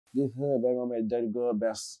This hood, baby, I'm at Dirty Girl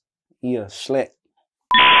Bass. Yeah, slat.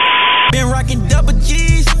 Been rocking double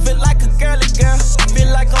G's, feel like a girly girl.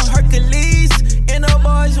 Feel like I'm Hercules in a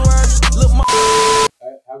boy's world. Look, how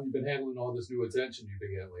have you been handling all this new attention you've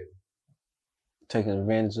been getting lately? Taking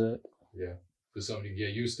advantage of it. Yeah. Is something you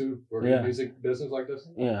get used to working in the music business like this?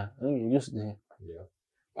 Yeah, I'm used to it. Yeah.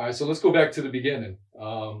 All right, so let's go back to the beginning.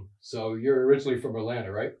 So you're originally from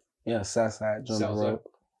Atlanta, right? Yeah, Southside, Drummond Road.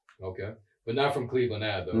 Okay. But not from Cleveland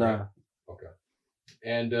Ave, though, Nah. right? Okay.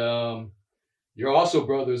 And you're also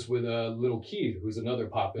brothers with Lil Gotit, who's another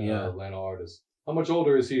poppin' Atlanta artist. How much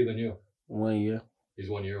older is he than you? 1 year. He's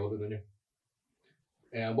 1 year older than you?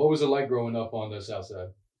 And what was it like growing up on the South Side?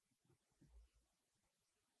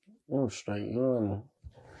 It was straight, you know.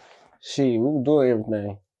 Shit, we were doing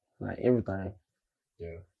everything. Like, everything.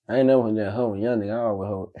 Yeah. I ain't never that home young nigga. I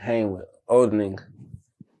always hang with older niggas.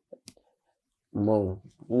 Boom.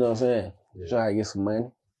 You know what I'm saying? Yeah. Try to get some money.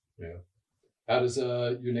 Yeah. How does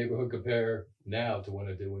your neighborhood compare now to when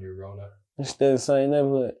it did when you were growing up? It's still the same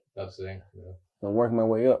neighborhood. That's the thing. Yeah. I'm working my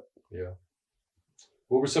way up. Yeah.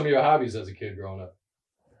 What were some of your hobbies as a kid growing up?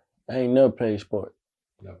 I ain't never played sport.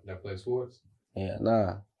 Never played sports? Yeah,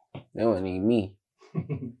 nah. That wasn't even me.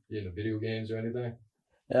 You into video games or anything?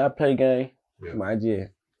 Yeah, I play game. Yeah. But I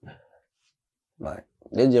just, like,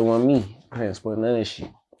 they just want me playing sport, none of that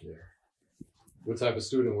shit. Yeah. What type of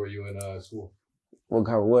student were you in school? What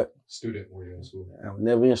kind of what? Student were you in school? I was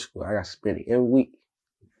never in school. I got suspended every week.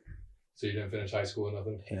 So you didn't finish high school or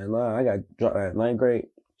nothing? Yeah, nah, I got dropped out of 9th grade.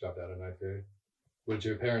 Dropped out of 9th grade. What did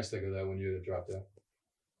your parents think of that when you dropped out?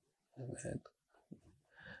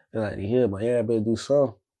 They're like to hear, but yeah, I better do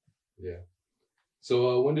something. Yeah.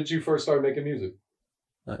 So when did you first start making music?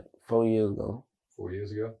 Like 4 years ago. 4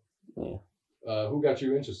 years ago? Yeah. Who got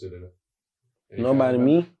you interested in it? Nobody,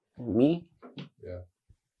 me. Me. Yeah.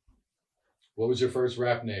 What was your first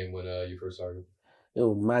rap name when you first started? It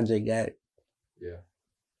was My J Got It. Yeah.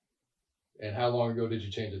 And how long ago did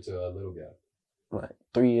you change it to Little Gap? Like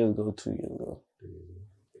 3 years ago, 2 years ago. 3 years ago.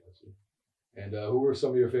 Gotcha. And who were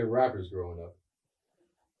some of your favorite rappers growing up?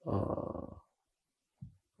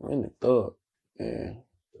 Really Thug. Yeah.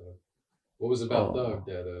 What was about Thug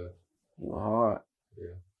that you know, hard.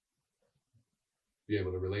 Yeah. Be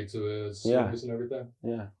able to relate to his service and everything?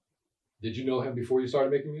 Yeah. Did you know him before you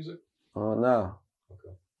started making music? No.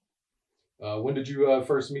 Okay. When did you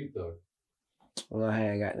first meet Thug? When I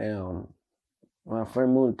had got down, when I first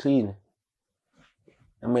moved to Cleveland,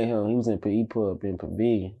 I met him. He was in he put up in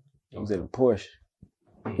Pavilion. He was in a Porch.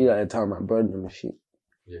 He like talking to my brother and shit.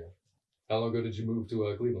 Yeah. How long ago did you move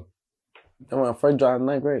to Cleveland? That's when I first dropped in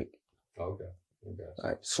 9th grade. Oh, okay.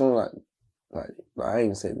 Like soon, like I ain't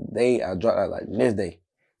even said the day I dropped out, like next day,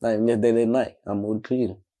 not even next day, that night I moved to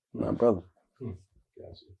Cleveland. With my brother.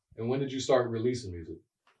 Gotcha. And when did you start releasing music?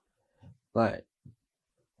 Like,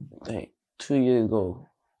 I think 2 years ago,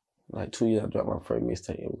 like 2 years I dropped my first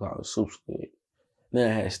mixtape. It was called Super Squid.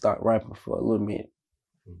 Then I had to start rapping for a little minute.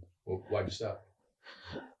 Well, why'd you stop?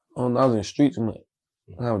 I was in the streets too much.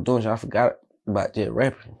 When I was doing shit, I forgot about just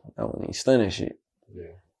rapping. I wasn't even studying shit.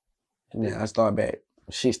 Yeah. And then I started back,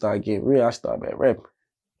 shit started getting real, I started back rapping.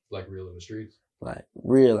 Like real in the streets? Like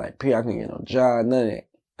real, like P, I couldn't get no job, none of that.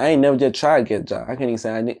 I ain't never just tried to get a job. I can't even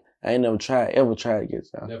say I ain't never ever tried to get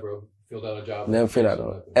a job. Never filled out a job? Never filled out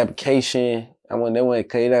an application. I went that way,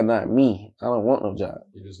 cause that's not me. I don't want no job.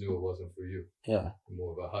 You just knew it wasn't for you? Yeah.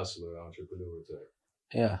 More of a hustler, entrepreneur type?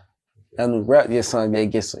 Yeah. Okay. I knew rap just something that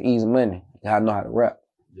get some easy money. I know how to rap.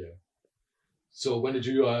 Yeah. So when did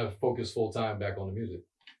you focus full time back on the music?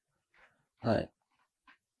 Like,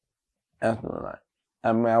 after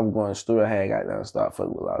I mean, I was going to the studio, I had got down and started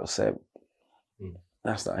fucking with a lot of seven.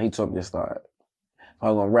 He told me to start. If I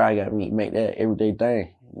was gonna rap, I gotta make that everyday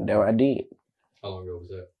thing. And that's what I did. How long ago was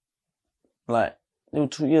that? Like, it was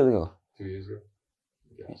 2 years ago. 2 years ago?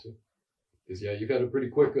 Gotcha. Because, yeah, you've had a pretty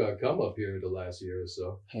quick come up here the last year or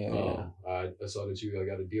so. Yeah. I saw that you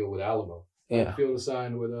got a deal with Alamo. Yeah. How do you feel to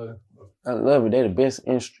sign with I love it. They're the best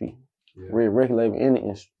industry. Yeah. Record label in the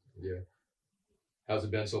industry. Yeah. How's it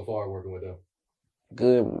been so far working with them?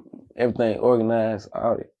 Good. Everything organized,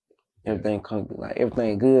 audit. Everything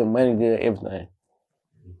everything good, money good, everything.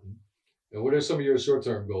 And what are some of your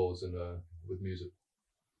short-term goals with music?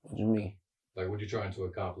 What do you mean? Like, what are you trying to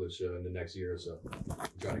accomplish in the next year or so? You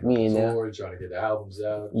trying to get on tour, trying to get the albums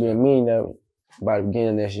out? Yeah, me and that by the beginning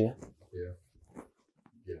of next year. Yeah.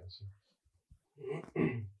 Yeah.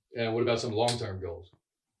 And what about some long-term goals?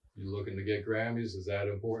 You looking to get Grammys? Is that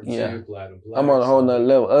important to you? Platinum plaques? I'm on a whole nother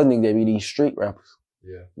level. Other niggas that be these street rappers.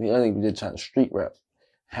 Yeah. The other niggas just trying to street rap.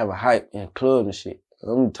 Have a hype in clubs and shit.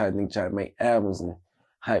 I'm the type of nigga trying to make albums and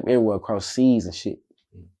hype everywhere across seas and shit.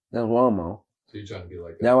 That's what I'm on. So you're trying to be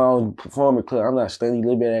like that. That's why I was performing club. I'm not studying a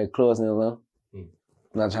little bit at clubs in Atlanta. I'm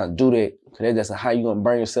not trying to do that. Cause that's just how you gonna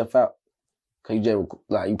burn yourself out. Cause you just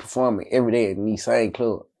like you performing every day in these same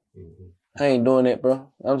club. I ain't doing that,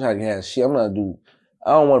 bro. I'm trying to have shit. I don't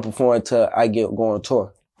want to perform until I go on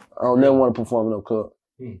tour. I don't never want to perform in no club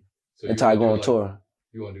So until I go on tour.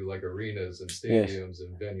 You want to do like arenas and stadiums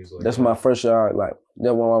and venues like that's that? My first show. Like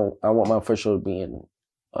that's what I want my first show to be in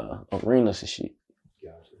arenas and shit.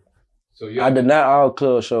 Gotcha. So I did not all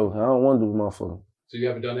club shows. I don't want to do motherfucker. So you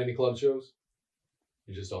haven't done any club shows?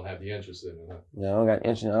 You just don't have the interest in it, huh? Yeah, I don't got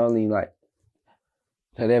interest. I don't need like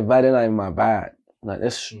that vibe. That's not even my vibe. Like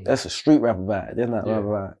that's a street rapper vibe. That's not my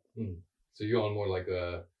vibe. So you're on more like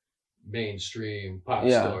a mainstream pop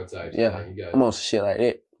star type. Yeah, I'm on some shit like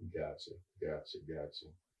that. Gotcha.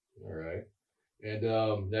 All right. And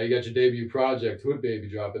now you got your debut project, Hood Baby,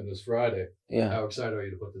 dropping this Friday. Yeah. How excited are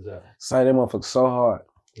you to put this out? Excited, that motherfucker so hard.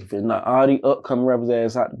 If it's not all the upcoming rappers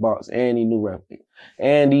ass out the box, and the new rappers,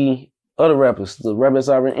 and the other rappers, the rappers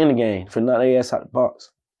already in the game, for not their ass out the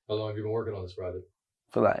box. How long have you been working on this project?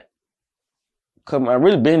 For like, I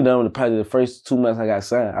really been done with the project. The first 2 months I got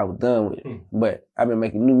signed, I was done with it. But I've been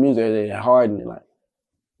making new music every day, hardening, like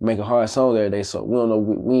making hard songs every day. So we don't know,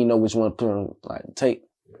 we ain't know which one to put on like tape.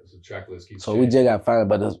 Yeah, so the track list keeps So changing. we just got to find it,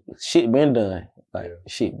 but the shit been done. Like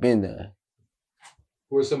shit been done.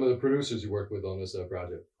 Who are some of the producers you worked with on this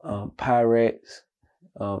project? Pyrex,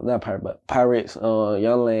 not Pyrex, but Pyrex,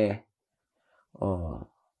 Young Land.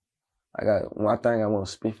 I got one thing I want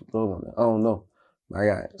to speak for on that. I don't know. I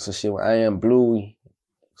got some shit with I Am Bluey,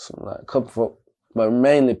 some like a couple folk, but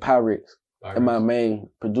mainly Pyrex. And my main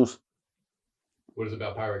producer. What is it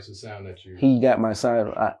about Pyrex's sound that you? He got my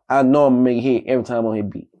sound. I know I'm make hit every time on his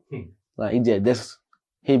beat. Like he just that's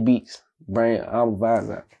his beats. Brain, I'm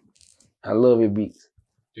vibing out. I love his beats.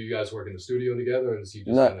 Do you guys work in the studio together, or does he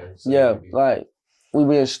just like we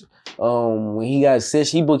been when he got a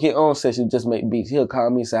session, he book his own session, just make beats. He'll call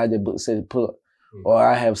me, say I just book a session, pull up, or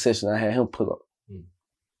I have a session, I have him pull up.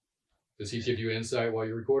 Does he give you insight while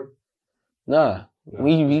you record? Nah,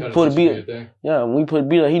 we put a beat up. Yeah, when we put a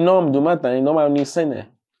beat up, he know I'm gonna do my thing. Nobody need to say that.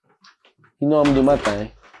 He know I'm gonna do my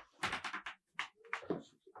thing.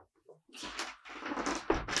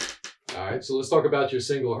 All right, so let's talk about your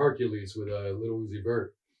single Hercules with Lil Uzi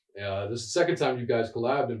Vert. This is the second time you guys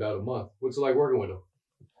collabed in about a month. What's it like working with him?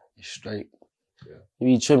 It's straight. Yeah. He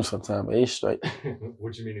be tripping sometimes, but it's straight.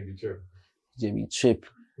 What you mean he be tripping? He just be tripping.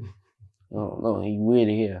 I don't know, he weird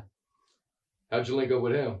here. How'd you link up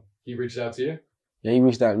with him? He reached out to you? Yeah, he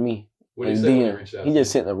reached out to me. What did he say when he reached out? He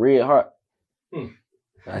just sent a red heart.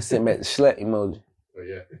 I sent back the slap emoji. Oh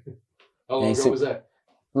yeah. How long ago was that?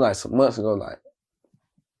 Like some months ago, like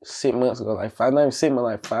 6 months ago, like 5 months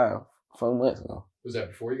ago. Was that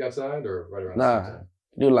before you got signed or right around the same time?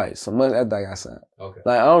 It was like some months after I got signed. Okay.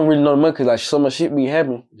 Like I don't really know the month because like so much shit be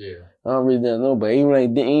happening. Yeah. I don't really know, but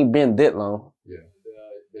it ain't been that long. Yeah.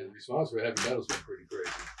 The response for Heavy Metal's been pretty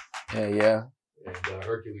crazy. Yeah. And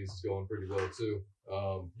Hercules is going pretty well too.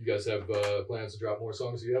 You guys have plans to drop more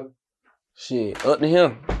songs together? Shit, up to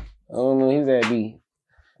him. I don't know, he's at be,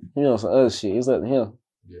 some other shit. It's up to him.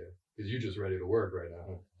 Yeah, because you just ready to work right now,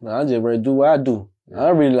 huh? No, I just ready to do what I do. Yeah.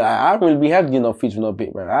 I really be have to get no feature, no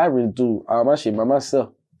bit, man. I really do all my shit by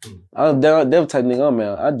myself. I'm the devil type nigga on,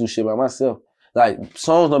 man. I do shit by myself. Like,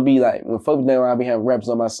 songs don't be like, when folks down I be having rappers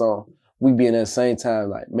on my song, we be in at the same time,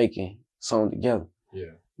 like, making songs together.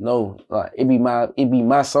 Yeah. No, like, it be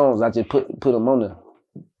my songs. I just put them on there.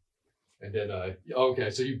 And then, okay,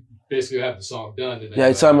 so you basically have the song done. And then,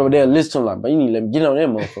 yeah, so I remember they'll listen to them like, but you need to let me get on that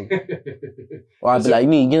motherfucker. Or I'd be like, you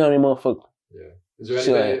need to get on that motherfucker. Yeah. Is there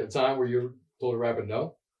anything at a time where you told a rapper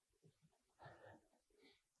no?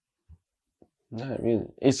 Not really.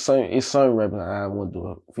 It's certain rappers I want to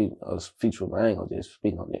do a feature, but I ain't gonna just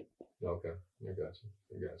speak on it. Okay, I got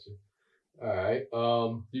you. All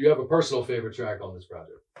right. Do you have a personal favorite track on this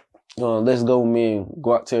project? Let's Go with me and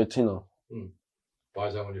Guap Tarantino. Why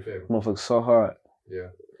is that one your favorite? Motherfucker so hard. Yeah.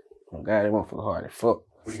 Oh God, that motherfucker hard as fuck.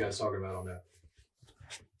 What are you guys talking about on that?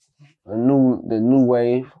 The new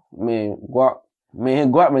wave, man. Guap,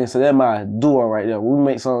 man. So that's my duo right there. We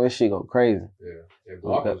make some of this shit go crazy. Yeah.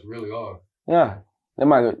 Guap was really hard. Yeah, that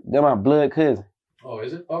my blood cousin. Oh,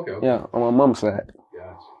 is it? Okay. Yeah, on my mom's side.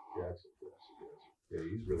 Gotcha. Yeah,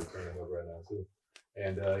 he's really turning up right now too.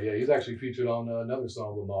 And he's actually featured on another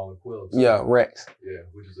song with Maul and Quill. So, yeah, Rex. Yeah,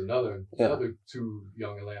 which is another two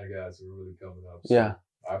young Atlanta guys that are really coming up. So yeah.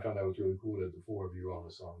 I found that was really cool that the four of you were on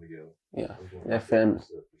the song together. Yeah, that famous.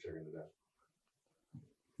 Checking it out.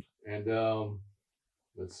 And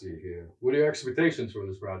let's see here. What are your expectations for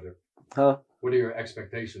this project? Huh? What are your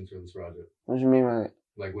expectations for this project? What you mean by that?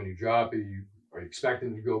 Like when you drop it, are you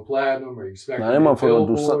expecting to go platinum? Are you expecting nah, to do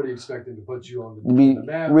Billboard? Are you expecting to put you on the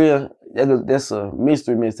map? Real, that's a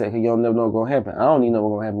mystery mistake. You don't never know what's gonna happen. I don't even know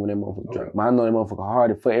what's gonna happen when that motherfucker drop. But I know that motherfucker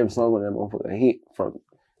hard for every song when that motherfucker hit from.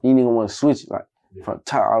 You ain't even want to switch like from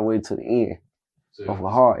top all the way to the end. So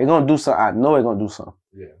motherfucker hard. It's gonna do something. I know it's gonna do something.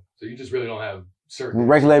 Yeah. So you just really don't have certain.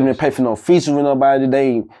 Record label didn't pay for no feature with nobody.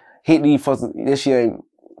 They hit these folks. This shit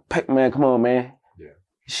ain't. Man, come on, man. Yeah.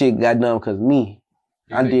 Shit got done because me.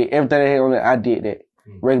 I did everything they had on it. I did that.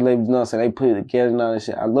 Record labels, you know what I'm saying? They put it together and all that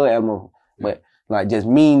shit. I love Alamo. But like just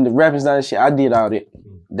me and the rappers and all that shit, I did all that.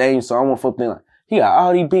 They ain't so I want to fuck them like, he got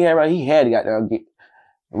all these big ass right. He had to got down get.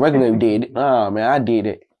 Record label did it. Nah, man, I did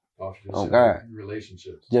it. Oh God.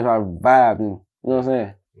 Relationships. Just our vibe and you know what I'm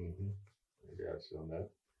saying? I got you on that.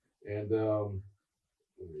 And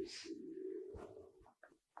let me see.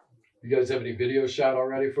 You guys have any videos shot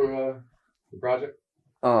already for the project?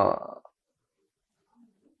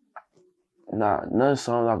 Nah, none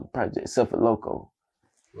songs off the project except for Loco.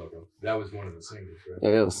 Loco. That was one of the singles, right?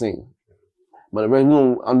 Yeah, it was single. But the rest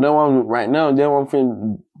I'm doing right now, that's what I'm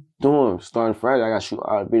finna doing. Starting Friday, I gotta shoot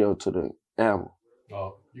all the video to the album.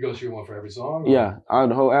 Oh, you gonna shoot one for every song? Or? Yeah, all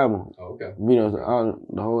the whole album. Oh, okay. Videos, all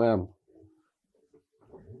the whole album.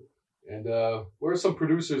 And what are some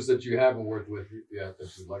producers that you haven't worked with yet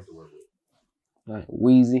that you'd like to work with? Like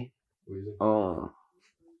Wheezy.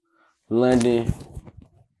 London.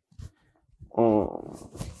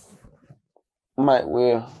 Mike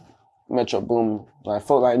Will, Metro Boomin, like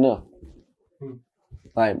folk like them.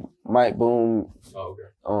 Like Mike Boom. Oh,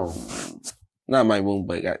 okay. Not Mike Boom,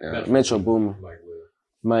 but Metro Boomin.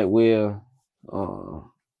 Mike Will,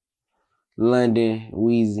 London,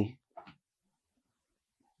 Wheezy.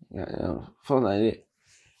 Folk like that.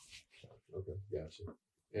 Okay, gotcha.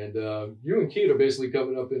 And you and Keith are basically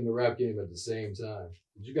coming up in the rap game at the same time.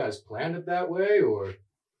 Did you guys plan it that way, or?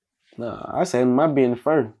 Nah, I said my being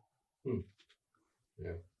first.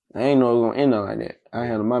 Yeah. I ain't know it was gonna end up like that. I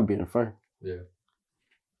handled my being first. Yeah.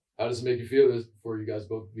 How does it make you feel this for you guys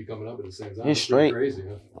both to be coming up at the same time? It's straight. Crazy,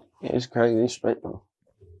 huh? Yeah, it's crazy. It's straight though.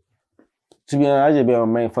 To be honest, I just be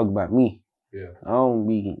on main fuck about me. Yeah. I don't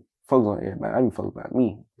be focused on everybody. I be focused about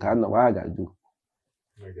me. Cause I know what I gotta do.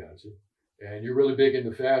 I got you. And you're really big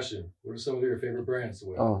into fashion. What are some of your favorite brands to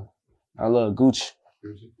wear? Oh, I love Gucci.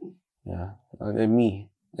 Gucci? Yeah, that's me.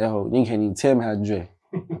 That whole, you can't even tell me how to dress.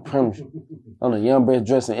 I promise you. I'm the young best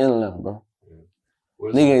dressing in Atlanta, bro.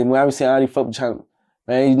 Yeah. Nigga, when I be saying all these fuck trying,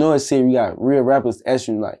 man, you know it's serious. We got real rappers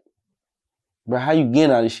asking you like, bro, how you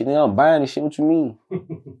getting all this shit? Nigga, I'm buying this shit. What you mean?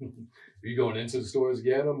 Are you going into the stores to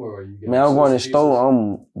get them, or are you getting? Man, I'm going to the store.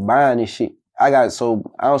 I'm buying this shit. I don't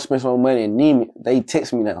spend so much money and need me. They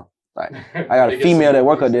text me now. Like, I got a female that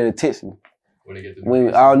work out there that text me. When they get to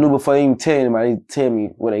when I knew before they even tell anybody, they tell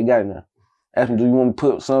me what they got now. Ask me, do you want to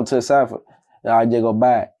put something to the side for? And I just go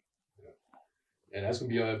buy it. Yeah. And that's gonna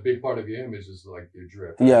be a big part of your image, is like your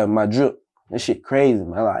drip. Yeah, my drip. That shit crazy,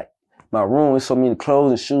 man. Like, my room is so many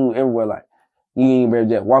clothes and shoes everywhere. Like, you ain't even better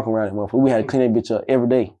just walk around it, motherfucker. We had to clean that bitch up every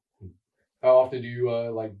day. How often do you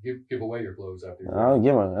like give away your clothes after? I ain't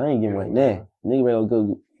giving away nothing. Nigga better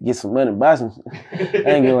go get some money and buy some. I ain't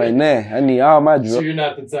giving away nothing. I need all my drip. So you're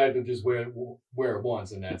not the type to just wear it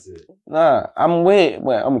once and that's it. Nah, I'm wear it,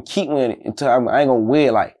 but I'm gonna keep wearing it until I ain't gonna wear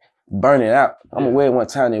it like burn it out. I'm gonna wear it one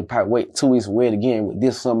time and probably wait 2 weeks to wear it again with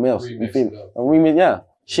this or something else. Remix you feel me? It up. A remix, yeah,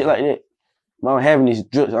 shit like that. But I'm having these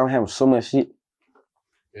drips. I'm having so much shit.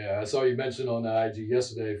 Yeah, I saw you mention on the IG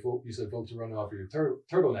yesterday. You said folks are running off your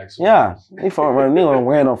turtlenecks. Yeah, they fucking running. They don't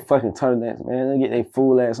wear no fucking turtlenecks, man. They get their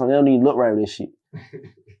fool ass on. They don't even look right with this shit.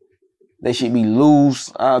 They should be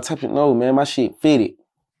loose. All type of no, man. My shit fitted.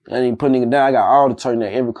 I didn't put nigga down. I got all the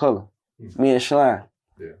turtleneck, every color. Me and Slime.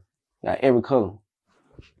 Yeah. Got every color.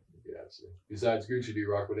 Gotcha. Besides Gucci, do you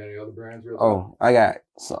rock with any other brands? Really? Oh, I got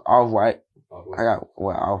some Off-White. I got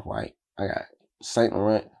Off-White. I got Saint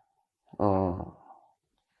Laurent.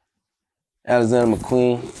 Alexander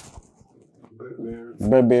McQueen.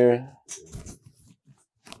 Burberry.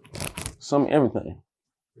 Some everything.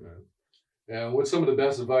 Yeah. And what's some of the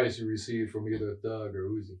best advice you received from either Thug or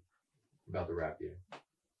Uzi about the rap game?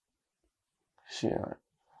 Shit.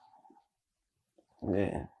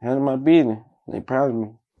 Yeah. Handle my business. They proud of me.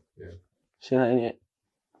 Yeah. Shit like that.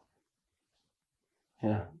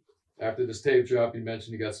 Yeah. After this tape drop, you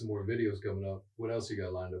mentioned you got some more videos coming up. What else you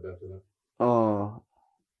got lined up after that?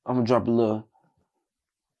 I'm gonna drop a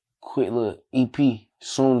quick little EP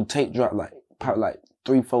soon. The tape drop probably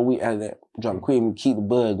 3-4 weeks after that. Drop it quick and keep the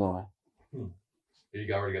buzz going.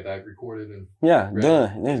 You already got that recorded and ready?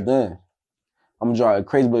 Done. That's done. I'm gonna drop a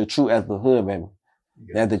Crazy But True after Hood Baby.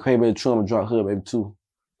 After Crazy But True, I'm gonna drop Hood Baby 2.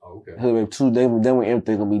 Oh, okay. Maybe 2 days, then when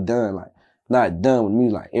everything gonna be done. Like, not done with me,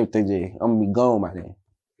 like, everything just, I'm gonna be gone by then.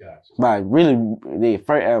 Gotcha. But really, the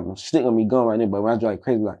first album, shit gonna be gone right there, but when I drive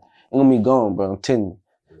crazy, like, it gonna be gone, bro, I'm telling you.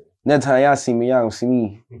 Next time y'all see me, y'all gonna see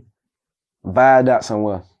me vibed out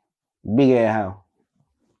somewhere. Big ass house.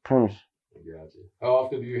 Promise. Gotcha. How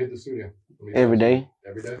often do you hit the studio? Every day.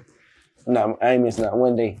 Every day? No, I ain't missing not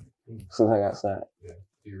one day since I got signed. Yeah.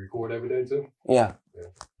 Do you record every day too? Yeah. Yeah.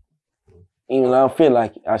 Even though I don't feel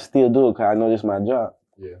like it, I still do it because I know this is my job.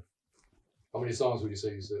 Yeah. How many songs would you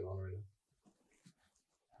say you sit on right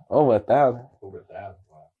now? Over 1,000. Over 1,000.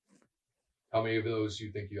 Wow. How many of those do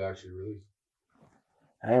you think you actually released?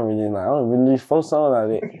 I don't release 4 songs out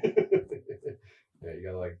of it. Yeah, you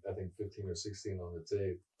got like, I think 15 or 16 on the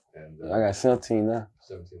tape. And I got 17 now.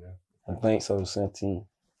 17 now. I think so, 17.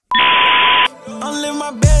 I'm living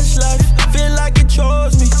my best life, feel like it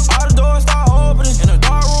chose me. All the doors start opening, and the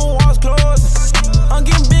dark room walls closing. I'm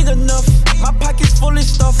getting big enough, my pockets full of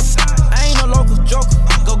stuff. I ain't no local joker,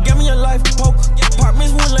 go get me a life poker.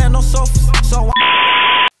 Apartments wouldn't land no sofa, so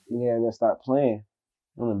Yeah, I'm gonna start playing.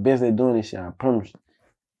 I'm the best at doing this shit, I promise.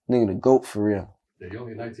 Nigga the GOAT for real. Yeah, you're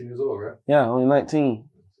only 19 years old, right? Yeah, only 19.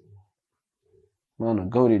 I'm the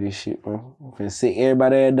GOAT of this shit, bro. I'm finna sit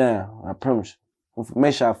everybody ass down, I promise. I'm finna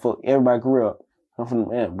make sure I fuck everybody career up. I'm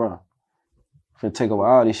finna, man, bro. I'm finna take over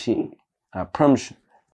all this shit. I promise you.